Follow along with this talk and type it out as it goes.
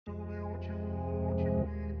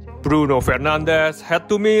Bruno Fernandes had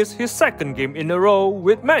to miss his second game in a row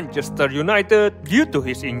with Manchester United due to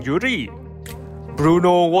his injury.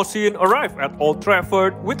 Bruno was seen arrive at Old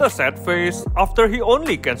Trafford with a sad face after he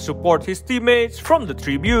only can support his teammates from the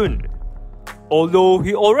tribune. Although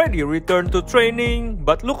he already returned to training,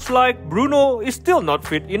 but looks like Bruno is still not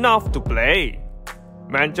fit enough to play.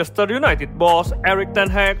 Manchester United boss Erik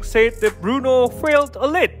ten Hag said that Bruno failed a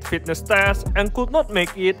late fitness test and could not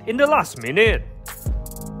make it in the last minute.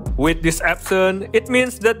 With this absence, it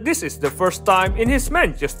means that this is the first time in his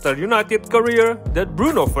Manchester United career that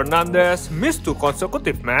Bruno Fernandes missed 2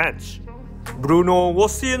 consecutive matches. Bruno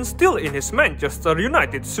was seen still in his Manchester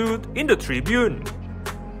United suit in the tribune.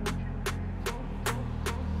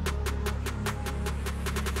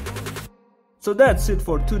 So that's it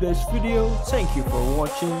for today's video. Thank you for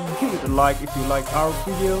watching. Give it a like if you like our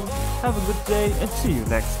video. Have a good day and see you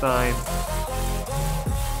next time.